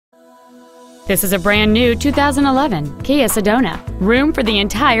This is a brand new 2011 Kia Sedona, room for the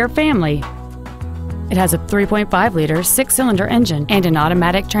entire family. It has a 3.5-liter six-cylinder engine and an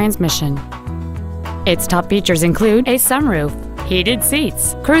automatic transmission. Its top features include a sunroof, heated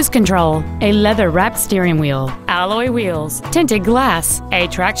seats, cruise control, a leather-wrapped steering wheel, alloy wheels, tinted glass, a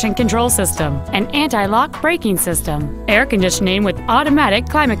traction control system, an anti-lock braking system, air conditioning with automatic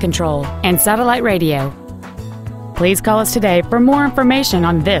climate control, and satellite radio. Please call us today for more information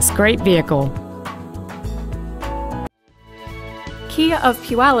on this great vehicle. Kia of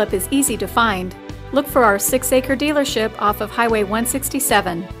Puyallup is easy to find. Look for our 6-acre dealership off of Highway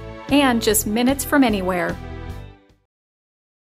 167 and just minutes from anywhere.